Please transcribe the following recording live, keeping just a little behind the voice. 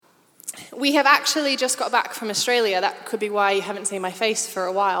We have actually just got back from Australia. That could be why you haven't seen my face for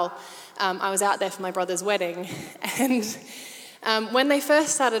a while. I was out there for my brother's wedding. And when they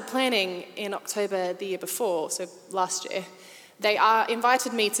first started planning in October the year before, so last year, they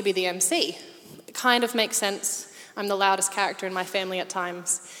invited me to be the MC. It kind of makes sense. I'm the loudest character in my family at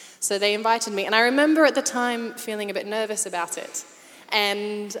times. So they invited me. And I remember at the time feeling a bit nervous about it.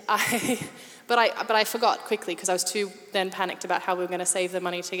 And But I forgot quickly because I was too then panicked about how we were going to save the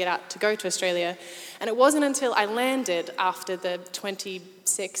money to get out to go to Australia. And it wasn't until I landed after the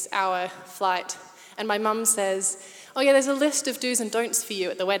 26-hour flight and my mum says, "Oh yeah, there's a list of do's and don'ts for you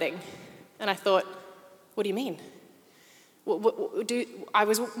at the wedding." And I thought, what do you mean? I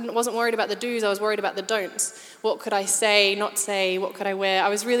wasn't worried about the do's, I was worried about the don'ts. What could I say, not say, what could I wear? I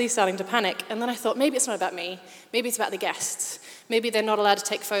was really starting to panic. And then I thought, maybe it's not about me, maybe it's about the guests. Maybe they're not allowed to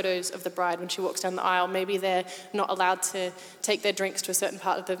take photos of the bride when she walks down the aisle. Maybe they're not allowed to take their drinks to a certain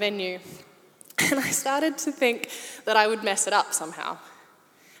part of the venue. And I started to think that I would mess it up somehow.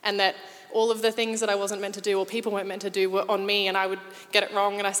 And that all of the things that I wasn't meant to do or people weren't meant to do were on me and I would get it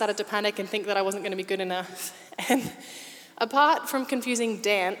wrong. And I started to panic and think that I wasn't going to be good enough. And apart from confusing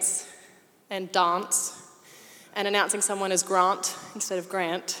dance and dance and announcing someone as Grant instead of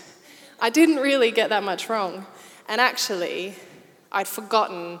Grant, I didn't really get that much wrong. And actually, I'd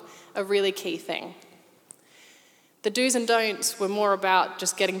forgotten a really key thing. The do's and don'ts were more about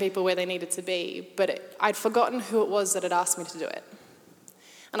just getting people where they needed to be, but I'd forgotten who it was that had asked me to do it.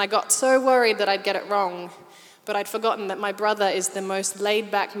 And I got so worried that I'd get it wrong, but I'd forgotten that my brother is the most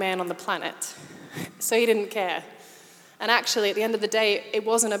laid-back man on the planet, so he didn't care. And actually, at the end of the day, it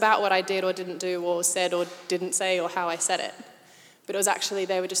wasn't about what I did or didn't do or said or didn't say or how I said it, but it was actually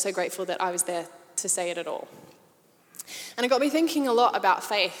they were just so grateful that I was there to say it at all. And it got me thinking a lot about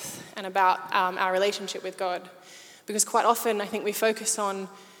faith and about our relationship with God, because quite often I think we focus on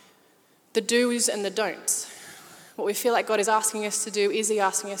the do's and the don'ts. What we feel like God is asking us to do, is he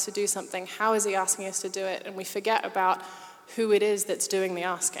asking us to do something? How is he asking us to do it? And we forget about who it is that's doing the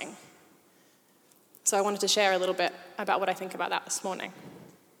asking. So I wanted to share a little bit about what I think about that this morning.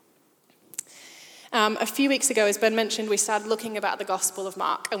 A few weeks ago, as Ben mentioned, we started looking about the Gospel of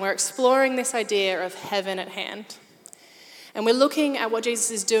Mark, and we're exploring this idea of heaven at hand. And we're looking at what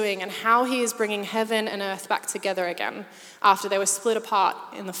Jesus is doing and how he is bringing heaven and earth back together again after they were split apart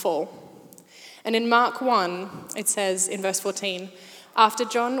in the fall. And in Mark 1, it says in verse 14, "After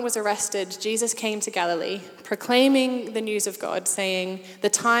John was arrested, Jesus came to Galilee, proclaiming the news of God, saying, 'The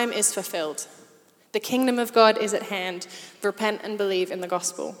time is fulfilled. The kingdom of God is at hand. Repent and believe in the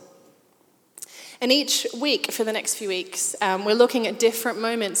gospel.'" And each week for the next few weeks, we're looking at different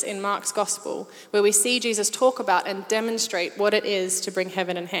moments in Mark's gospel where we see Jesus talk about and demonstrate what it is to bring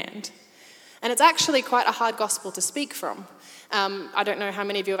heaven in hand. And it's actually quite a hard gospel to speak from. I don't know how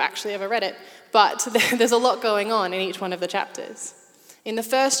many of you have actually ever read it, but there's a lot going on in each one of the chapters. In the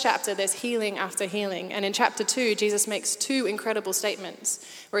first chapter, there's healing after healing. And in chapter 2, Jesus makes two incredible statements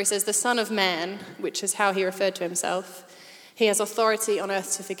where he says, the Son of Man, which is how he referred to himself, he has authority on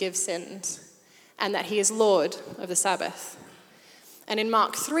earth to forgive sins, and that he is Lord of the Sabbath. And in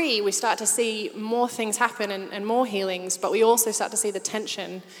Mark 3, we start to see more things happen and more healings, but we also start to see the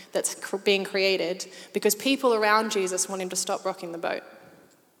tension that's being created because people around Jesus want him to stop rocking the boat.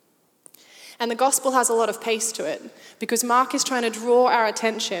 And the gospel has a lot of pace to it because Mark is trying to draw our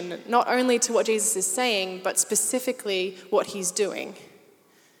attention not only to what Jesus is saying, but specifically what he's doing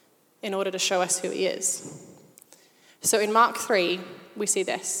in order to show us who he is. So in Mark 3, we see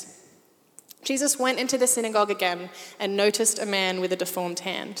this. Jesus went into the synagogue again and noticed a man with a deformed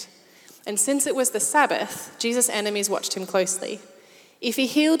hand. And since it was the Sabbath, Jesus' enemies watched him closely. If he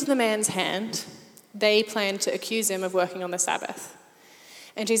healed the man's hand, they planned to accuse him of working on the Sabbath.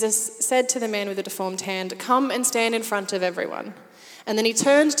 And Jesus said to the man with the deformed hand, "Come and stand in front of everyone." And then he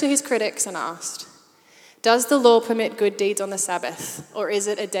turned to his critics and asked, "Does the law permit good deeds on the Sabbath, or is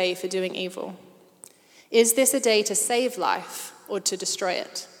it a day for doing evil? Is this a day to save life or to destroy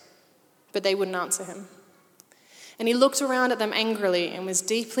it?" But they wouldn't answer him. And he looked around at them angrily and was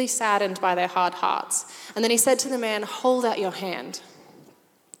deeply saddened by their hard hearts. And then he said to the man, "Hold out your hand."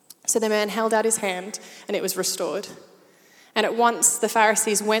 So the man held out his hand, and it was restored. And at once the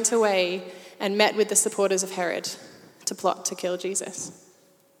Pharisees went away and met with the supporters of Herod to plot to kill Jesus.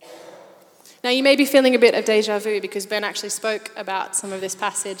 Now you may be feeling a bit of deja vu because Ben actually spoke about some of this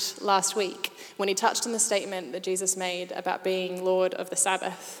passage last week when he touched on the statement that Jesus made about being Lord of the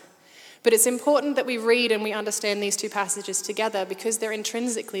Sabbath. But it's important that we read and we understand these two passages together because they're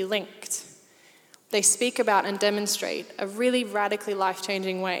intrinsically linked. They speak about and demonstrate a really radically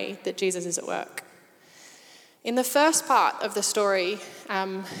life-changing way that Jesus is at work. In the first part of the story,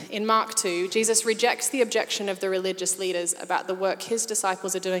 in Mark 2, Jesus rejects the objection of the religious leaders about the work his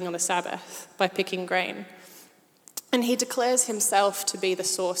disciples are doing on the Sabbath by picking grain. And he declares himself to be the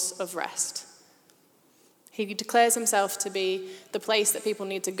source of rest. He declares himself to be the place that people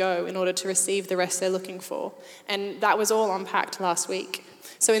need to go in order to receive the rest they're looking for. And that was all unpacked last week.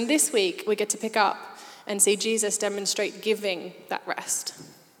 So in this week, we get to pick up and see Jesus demonstrate giving that rest.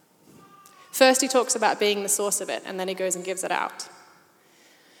 First, he talks about being the source of it, and then he goes and gives it out.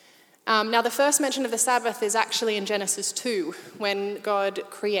 Now, the first mention of the Sabbath is actually in Genesis 2, when God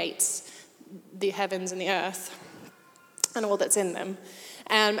creates the heavens and the earth and all that's in them.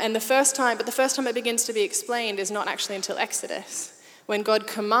 And the first time it begins to be explained is not actually until Exodus, when God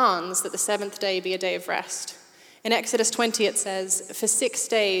commands that the seventh day be a day of rest. In Exodus 20, it says, "For 6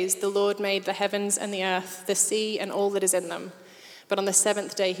 days the Lord made the heavens and the earth, the sea and all that is in them. But on the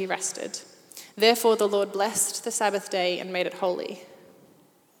seventh day he rested. Therefore the Lord blessed the Sabbath day and made it holy."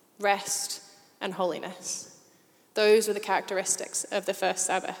 Rest and holiness. Those were the characteristics of the first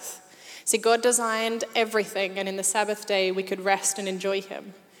Sabbath. See, God designed everything, and in the Sabbath day we could rest and enjoy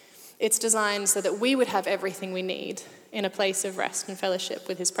him. It's designed so that we would have everything we need in a place of rest and fellowship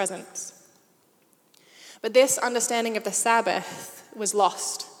with his presence. But this understanding of the Sabbath was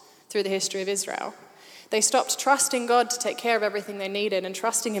lost through the history of Israel. They stopped trusting God to take care of everything they needed and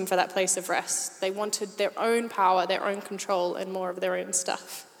trusting him for that place of rest. They wanted their own power, their own control, and more of their own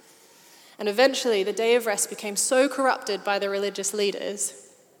stuff. And eventually, the day of rest became so corrupted by the religious leaders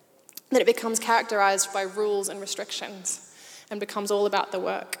that it becomes characterized by rules and restrictions and becomes all about the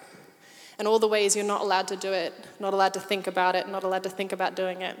work and all the ways you're not allowed to do it, not allowed to think about it, not allowed to think about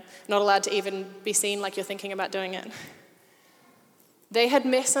doing it, not allowed to even be seen like you're thinking about doing it. They had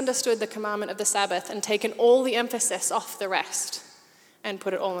misunderstood the commandment of the Sabbath and taken all the emphasis off the rest and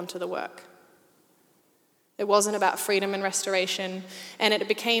put it all into the work. It wasn't about freedom and restoration, and it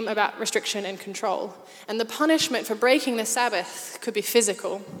became about restriction and control. And the punishment for breaking the Sabbath could be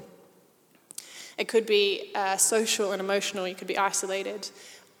physical. It could be social and emotional. You could be isolated,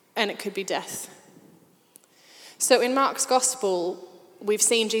 and it could be death. So in Mark's gospel, we've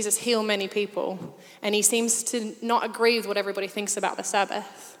seen Jesus heal many people, and he seems to not agree with what everybody thinks about the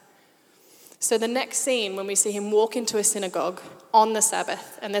Sabbath. So the next scene, when we see him walk into a synagogue on the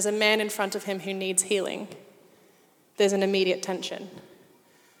Sabbath, and there's a man in front of him who needs healing, there's an immediate tension.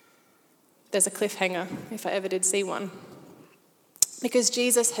 There's a cliffhanger, if I ever did see one. Because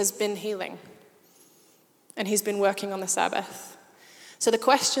Jesus has been healing, and he's been working on the Sabbath. So the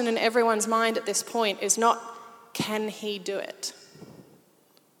question in everyone's mind at this point is not, can he do it?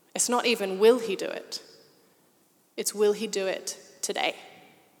 It's not even, will he do it? It's, will he do it today?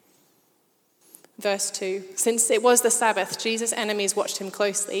 Verse 2, since it was the Sabbath, Jesus' enemies watched him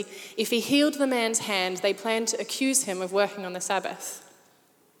closely. If he healed the man's hand, they planned to accuse him of working on the Sabbath.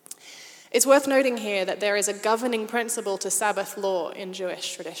 It's worth noting here that there is a governing principle to Sabbath law in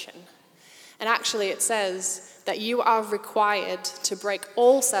Jewish tradition. And actually it says that you are required to break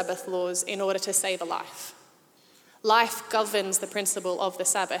all Sabbath laws in order to save a life. Life governs the principle of the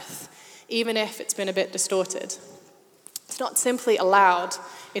Sabbath, even if it's been a bit distorted. It's not simply allowed,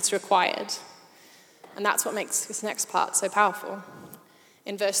 it's required. And that's what makes this next part so powerful.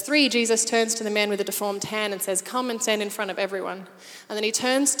 In verse 3, Jesus turns to the man with the deformed hand and says, "Come and stand in front of everyone." And then he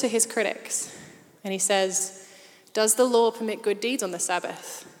turns to his critics and he says, "Does the law permit good deeds on the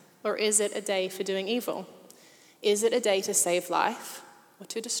Sabbath? Or is it a day for doing evil? Is it a day to save life or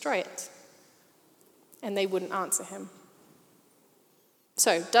to destroy it?" And they wouldn't answer him.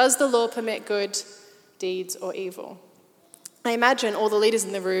 So, does the law permit good deeds or evil? I imagine all the leaders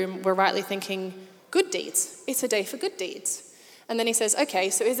in the room were rightly thinking, good deeds. It's a day for good deeds. And then he says, okay,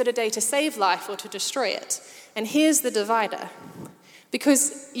 so is it a day to save life or to destroy it? And here's the divider.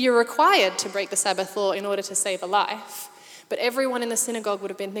 Because you're required to break the Sabbath law in order to save a life, but everyone in the synagogue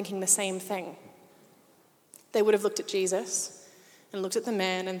would have been thinking the same thing. They would have looked at Jesus and looked at the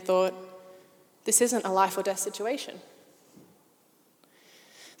man and thought, this isn't a life or death situation.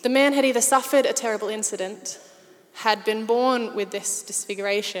 The man had either suffered a terrible incident, had been born with this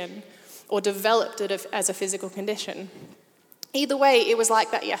disfiguration, or developed it as a physical condition. Either way, it was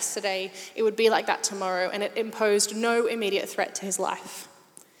like that yesterday, it would be like that tomorrow, and it imposed no immediate threat to his life.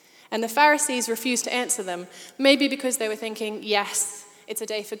 And the Pharisees refused to answer them, maybe because they were thinking, yes, it's a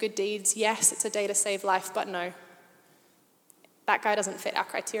day for good deeds, yes, it's a day to save life, but no, that guy doesn't fit our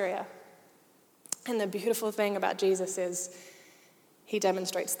criteria. And the beautiful thing about Jesus is he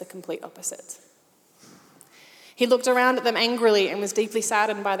demonstrates the complete opposite. He looked around at them angrily and was deeply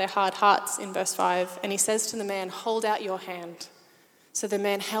saddened by their hard hearts in verse 5. And he says to the man, hold out your hand. So the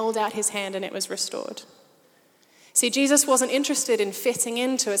man held out his hand and it was restored. See, Jesus wasn't interested in fitting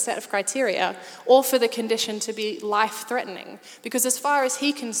into a set of criteria or for the condition to be life-threatening, because as far as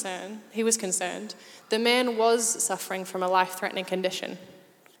he was concerned, the man was suffering from a life-threatening condition.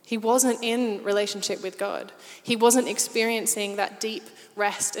 He wasn't in relationship with God. He wasn't experiencing that deep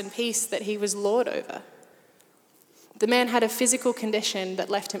rest and peace that he was Lord over. The man had a physical condition that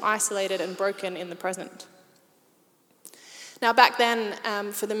left him isolated and broken in the present. Now, back then,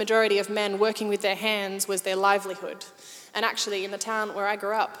 for the majority of men, working with their hands was their livelihood. And actually, in the town where I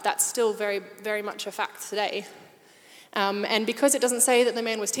grew up, that's still very, very much a fact today. And because it doesn't say that the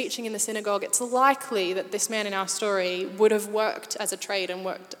man was teaching in the synagogue, it's likely that this man in our story would have worked as a trade and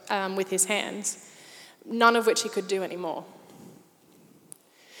worked with his hands, none of which he could do anymore.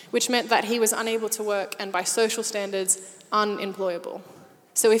 Which meant that he was unable to work and, by social standards, unemployable.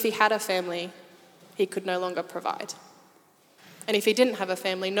 So if he had a family, he could no longer provide. And if he didn't have a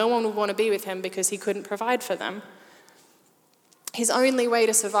family, no one would want to be with him because he couldn't provide for them. His only way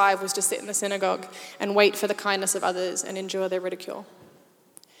to survive was to sit in the synagogue and wait for the kindness of others and endure their ridicule.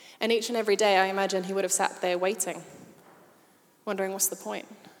 And each and every day, I imagine he would have sat there waiting, wondering what's the point.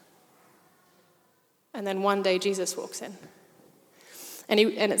 And then one day Jesus walks in. And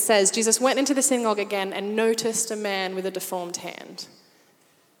it says, Jesus went into the synagogue again and noticed a man with a deformed hand.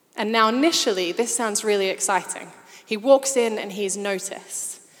 And now initially, this sounds really exciting. He walks in and he's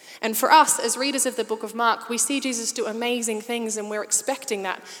noticed. And for us, as readers of the book of Mark, we see Jesus do amazing things and we're expecting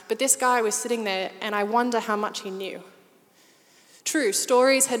that. But this guy was sitting there and I wonder how much he knew. True,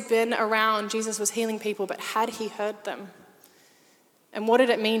 stories had been around, Jesus was healing people, but had he heard them? And what did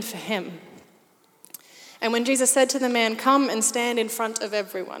it mean for him? And when Jesus said to the man, "Come and stand in front of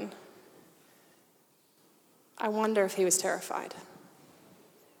everyone," I wonder if he was terrified.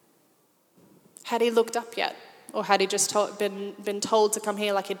 Had he looked up yet? Or had he just been told to come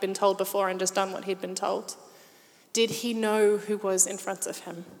here like he'd been told before and just done what he'd been told? Did he know who was in front of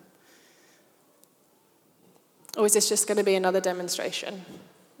him? Or is this just going to be another demonstration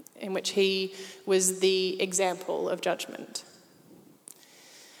in which he was the example of judgment?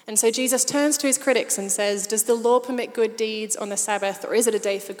 And so Jesus turns to his critics and says, "Does the law permit good deeds on the Sabbath, or is it a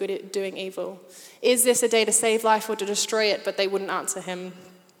day for doing evil? Is this a day to save life or to destroy it?" But they wouldn't answer him.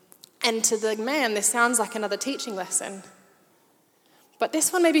 And to the man, this sounds like another teaching lesson. But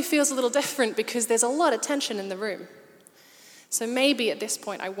this one maybe feels a little different because there's a lot of tension in the room. So maybe at this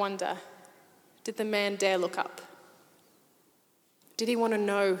point I wonder, did the man dare look up? Did he want to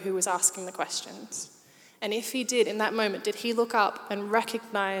know who was asking the questions? And if he did, in that moment, did he look up and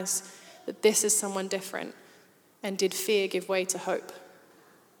recognize that this is someone different? And did fear give way to hope?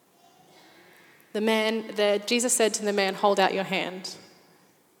 Jesus said to the man, "Hold out your hand."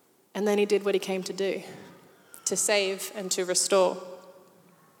 And then he did what he came to do, to save and to restore.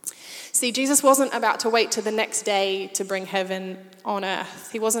 See, Jesus wasn't about to wait to the next day to bring heaven on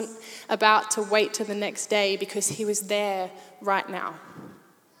earth. He wasn't about to wait to the next day because he was there right now.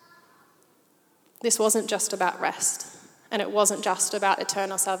 This wasn't just about rest, and it wasn't just about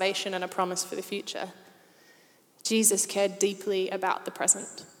eternal salvation and a promise for the future. Jesus cared deeply about the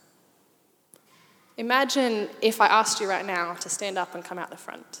present. Imagine if I asked you right now to stand up and come out the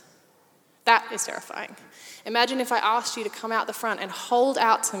front. That is terrifying. Imagine if I asked you to come out the front and hold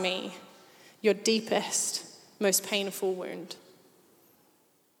out to me your deepest, most painful wound,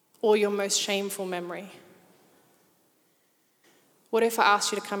 or your most shameful memory. What if I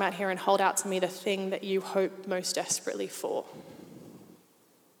asked you to come out here and hold out to me the thing that you hope most desperately for?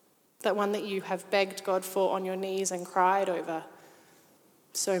 That one that you have begged God for on your knees and cried over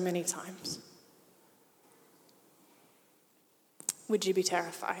so many times. Would you be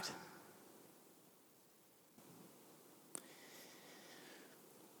terrified?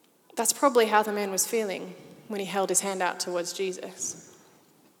 That's probably how the man was feeling when he held his hand out towards Jesus.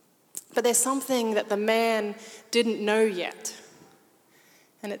 But there's something that the man didn't know yet.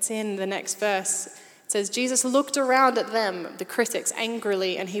 And it's in the next verse. It says, Jesus looked around at them, the critics,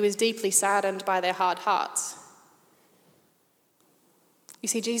 angrily, and he was deeply saddened by their hard hearts. You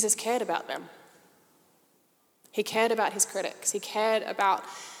see, Jesus cared about them. He cared about his critics. He cared about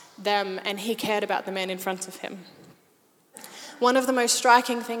them, and he cared about the man in front of him. One of the most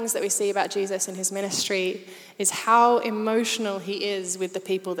striking things that we see about Jesus in his ministry is how emotional he is with the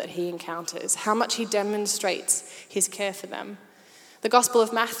people that he encounters, how much he demonstrates his care for them. The Gospel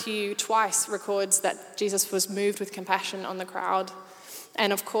of Matthew twice records that Jesus was moved with compassion on the crowd.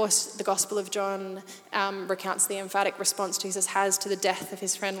 And of course, the Gospel of John recounts the emphatic response Jesus has to the death of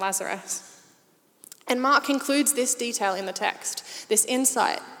his friend Lazarus. And Mark includes this detail in the text, this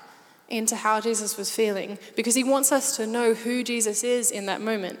insight into how Jesus was feeling, because he wants us to know who Jesus is in that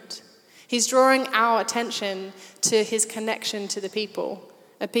moment. He's drawing our attention to his connection to the people,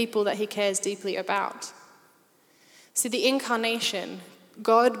 a people that he cares deeply about. See, the incarnation,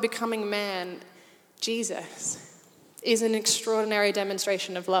 God becoming man, Jesus, is an extraordinary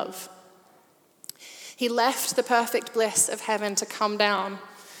demonstration of love. He left the perfect bliss of heaven to come down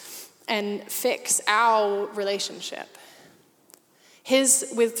and fix our relationship.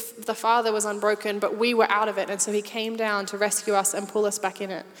 His with the Father was unbroken, but we were out of it, and so he came down to rescue us and pull us back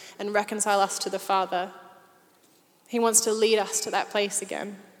in it and reconcile us to the Father. He wants to lead us to that place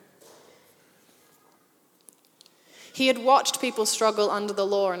again. He had watched people struggle under the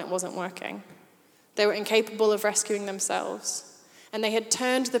law and it wasn't working. They were incapable of rescuing themselves, and they had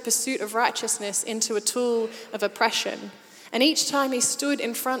turned the pursuit of righteousness into a tool of oppression. And each time he stood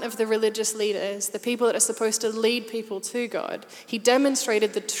in front of the religious leaders, the people that are supposed to lead people to God, he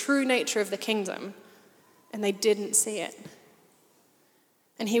demonstrated the true nature of the kingdom, and they didn't see it.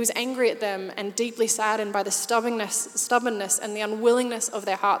 And he was angry at them and deeply saddened by the stubbornness and the unwillingness of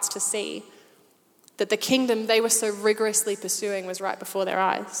their hearts to see that the kingdom they were so rigorously pursuing was right before their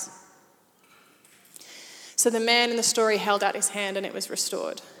eyes. So the man in the story held out his hand and it was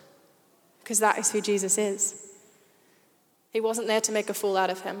restored, because that is who Jesus is. He wasn't there to make a fool out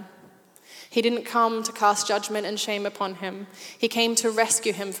of him. He didn't come to cast judgment and shame upon him. He came to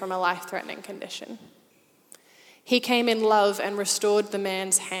rescue him from a life-threatening condition. He came in love and restored the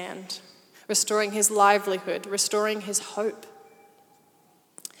man's hand, restoring his livelihood, restoring his hope.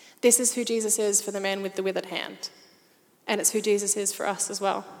 This is who Jesus is for the man with the withered hand. And it's who Jesus is for us as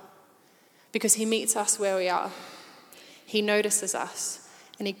well. Because he meets us where we are. He notices us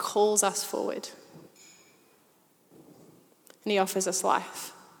and he calls us forward. And he offers us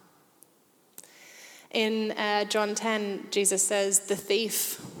life. In John 10, Jesus says, the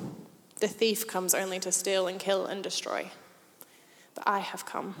thief comes only to steal and kill and destroy. But I have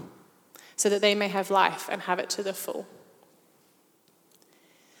come so that they may have life and have it to the full.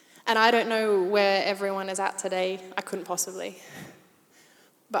 And I don't know where everyone is at today. I couldn't possibly.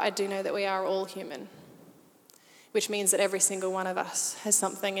 But I do know that we are all human, which means that every single one of us has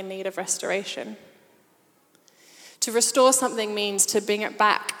something in need of restoration. To restore something means to bring it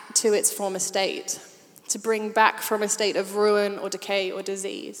back to its former state, to bring back from a state of ruin or decay or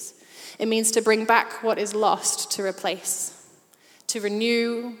disease. It means to bring back what is lost, to replace, to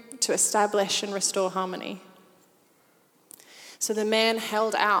renew, to establish and restore harmony. So the man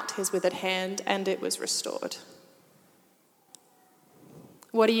held out his withered hand and it was restored.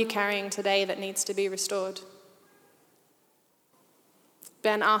 What are you carrying today that needs to be restored?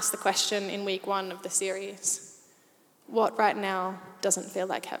 Ben asked the question in week 1 of the series. What right now doesn't feel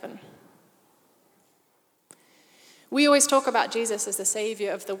like heaven? We always talk about Jesus as the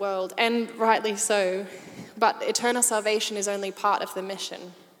Savior of the world, and rightly so, but eternal salvation is only part of the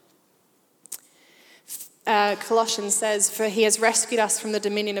mission. Colossians says, "For he has rescued us from the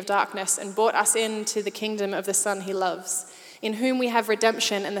dominion of darkness and brought us into the kingdom of the Son he loves, in whom we have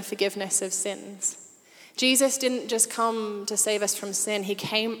redemption and the forgiveness of sins." Jesus didn't just come to save us from sin, he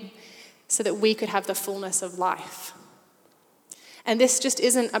came so that we could have the fullness of life. And this just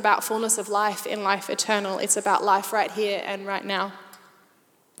isn't about fullness of life in life eternal, it's about life right here and right now.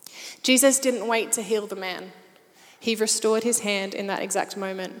 Jesus didn't wait to heal the man. He restored his hand in that exact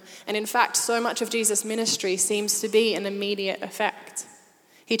moment. And in fact, so much of Jesus' ministry seems to be an immediate effect.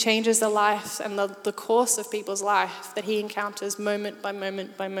 He changes the life and the course of people's life that he encounters moment by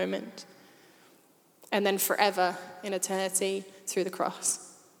moment by moment. And then forever in eternity through the cross.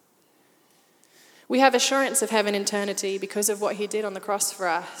 We have assurance of heaven in eternity because of what he did on the cross for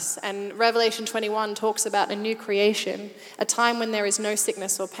us. And Revelation 21 talks about a new creation, a time when there is no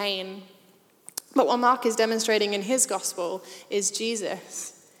sickness or pain. But what Mark is demonstrating in his gospel is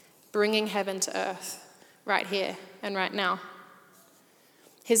Jesus bringing heaven to earth right here and right now.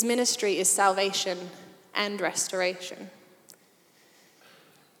 His ministry is salvation and restoration.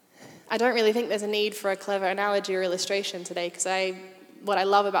 I don't really think there's a need for a clever analogy or illustration today because what I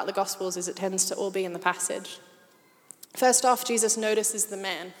love about the Gospels is it tends to all be in the passage. First off, Jesus notices the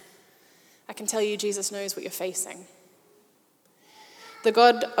man. I can tell you Jesus knows what you're facing. The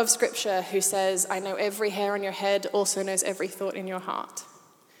God of Scripture who says, "I know every hair on your head," also knows every thought in your heart.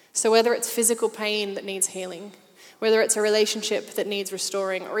 So whether it's physical pain that needs healing, whether it's a relationship that needs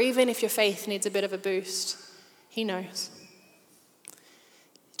restoring, or even if your faith needs a bit of a boost, he knows.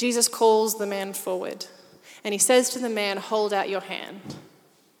 Jesus calls the man forward. And he says to the man, "Hold out your hand."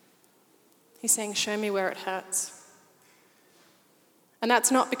 He's saying, "Show me where it hurts." And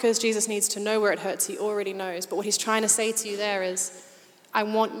that's not because Jesus needs to know where it hurts. He already knows. But what he's trying to say to you there is, I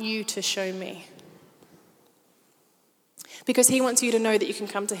want you to show me. because he wants you to know that you can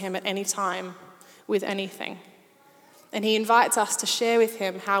come to him at any time with anything. And he invites us to share with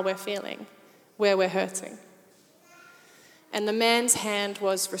him how we're feeling, where we're hurting. And the man's hand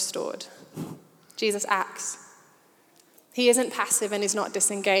was restored. Jesus acts. He isn't passive and is not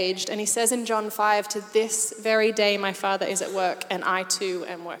disengaged. And he says in John 5, "To this very day my Father is at work, and I too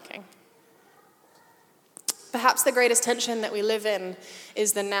am working." Perhaps the greatest tension that we live in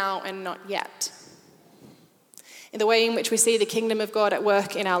is the now and not yet. In the way in which we see the kingdom of God at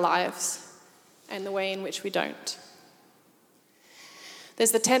work in our lives, and the way in which we don't.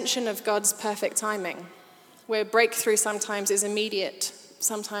 There's the tension of God's perfect timing, where breakthrough sometimes is immediate,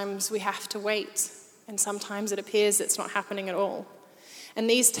 sometimes we have to wait, and sometimes it appears it's not happening at all. And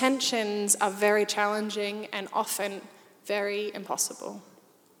these tensions are very challenging and often very impossible.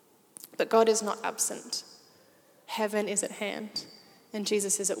 But God is not absent. Heaven is at hand, and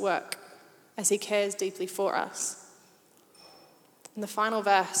Jesus is at work as he cares deeply for us. And the final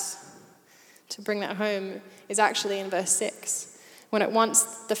verse to bring that home is actually in verse 6, when at once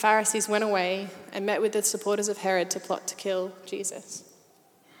the Pharisees went away and met with the supporters of Herod to plot how to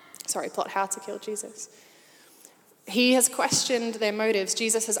kill Jesus. He has questioned their motives.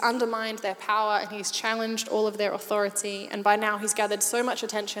 Jesus has undermined their power and he's challenged all of their authority. And by now he's gathered so much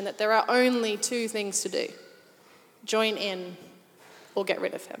attention that there are only two things to do: join in or get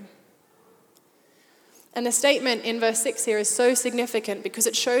rid of him. And the statement in verse 6 here is so significant because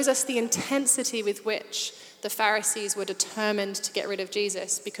it shows us the intensity with which the Pharisees were determined to get rid of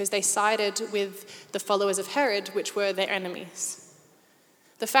Jesus, because they sided with the followers of Herod, which were their enemies.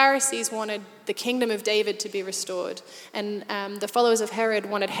 The Pharisees wanted the kingdom of David to be restored, and the followers of Herod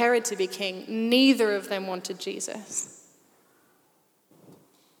wanted Herod to be king. Neither of them wanted Jesus.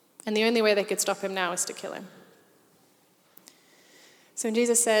 And the only way they could stop him now is to kill him. So when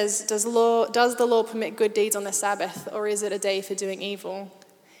Jesus says, does the law permit good deeds on the Sabbath, or is it a day for doing evil?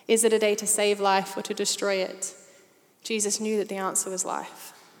 Is it a day to save life or to destroy it? Jesus knew that the answer was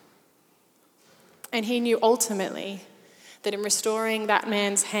life. And he knew ultimately that in restoring that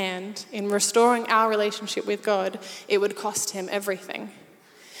man's hand, in restoring our relationship with God, it would cost him everything.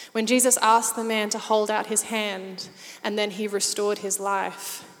 When Jesus asked the man to hold out his hand and then he restored his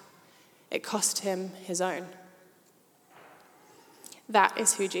life, it cost him his own. That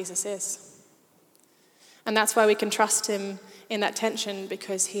is who Jesus is. And that's why we can trust him in that tension,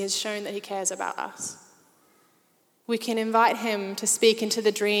 because he has shown that he cares about us. We can invite him to speak into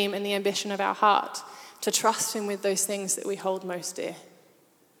the dream and the ambition of our heart, to trust him with those things that we hold most dear.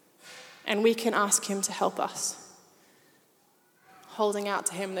 And we can ask him to help us, holding out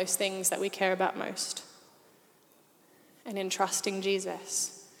to him those things that we care about most. And in trusting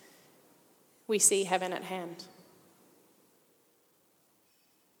Jesus, we see heaven at hand.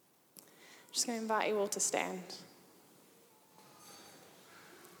 I'm just going to invite you all to stand.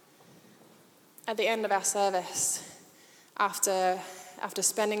 At the end of our service, after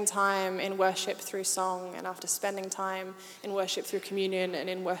spending time in worship through song, and after spending time in worship through communion and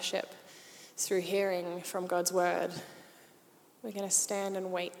in worship through hearing from God's word, we're going to stand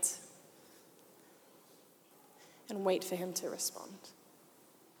and wait for him to respond.